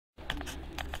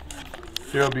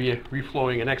Here I'll be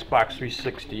reflowing an Xbox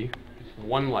 360,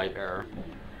 one light error.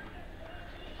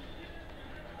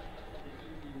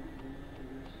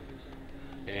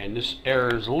 And this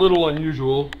error is a little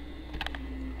unusual.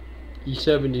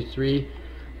 E73,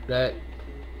 that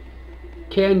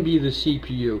can be the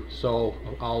CPU, so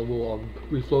I'll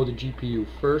reflow the GPU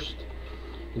first,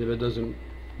 and if it doesn't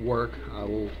work, I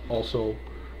will also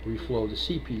reflow the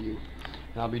CPU.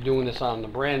 And I'll be doing this on the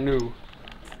brand new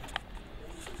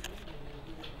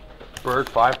Bird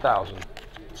 5000,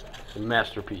 a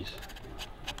masterpiece.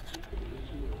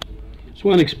 Just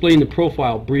want to explain the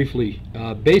profile briefly.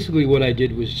 Basically what I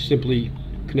did was simply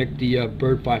connect the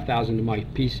Bird 5000 to my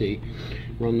PC,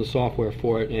 run the software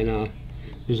for it, and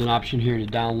there's an option here to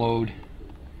download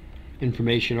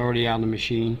information already on the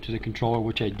machine to the controller,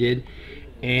 which I did.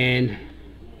 And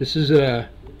this is a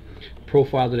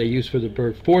profile that I use for the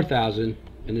Bird 4000,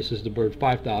 and this is the Bird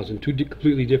 5000, two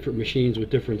completely different machines with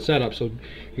different setups, so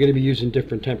you're going to be using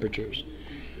different temperatures.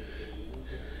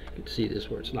 You can see this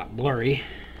where it's not blurry.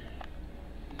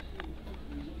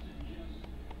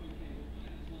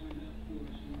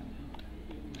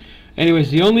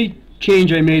 Anyways, the only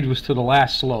change I made was to the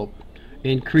last slope.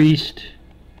 Increased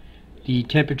the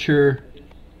temperature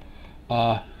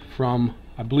from,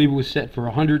 I believe it was set for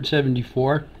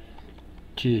 174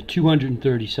 to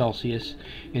 230 Celsius,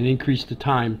 and increased the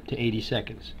time to 80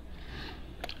 seconds.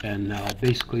 And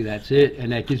basically that's it,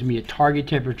 and that gives me a target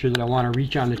temperature that I want to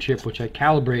reach on the chip, which I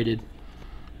calibrated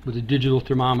with a digital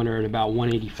thermometer at about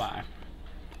 185.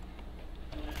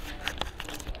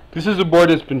 This is a board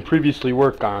that's been previously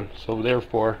worked on, so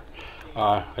therefore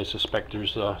I suspect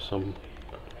there's some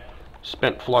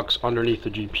spent flux underneath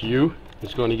the GPU.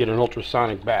 It's going to get an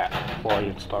ultrasonic bath before I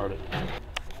get started.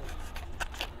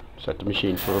 Set the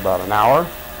machine for about an hour.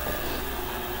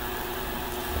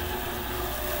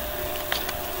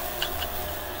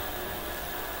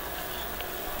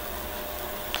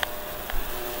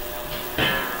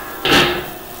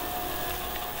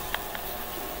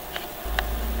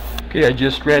 Okay, I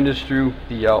just ran this through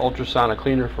the ultrasonic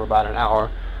cleaner for about an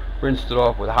hour, rinsed it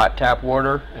off with hot tap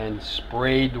water, and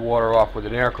sprayed the water off with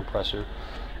an air compressor.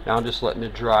 Now I'm just letting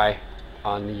it dry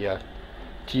on the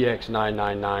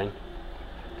TX999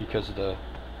 because the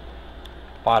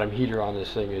bottom heater on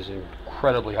this thing is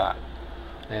incredibly hot,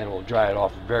 and it will dry it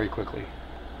off very quickly.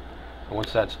 And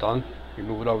once that's done, we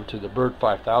move it over to the Bird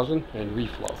 5000 and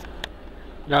reflow.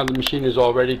 Now the machine is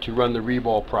all ready to run the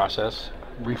reflow process.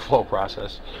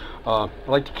 I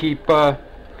like to keep the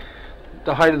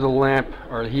height of the lamp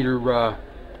or the heater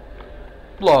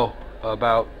low,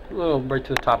 about right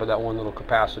to the top of that one little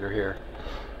capacitor here.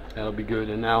 That'll be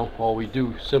good. And now all we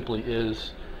do simply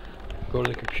is go to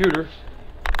the computer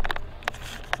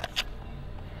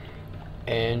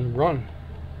and run.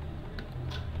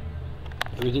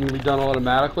 Everything will be done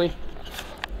automatically.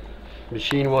 The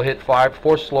machine will hit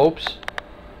 4 slopes,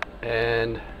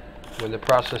 and when the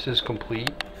process is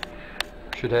complete,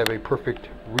 should have a perfect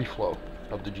reflow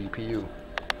of the GPU.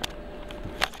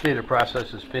 Okay, the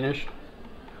process is finished.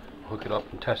 Hook it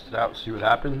up and test it out, see what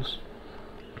happens.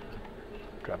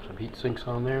 Drop some heat sinks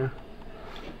on there.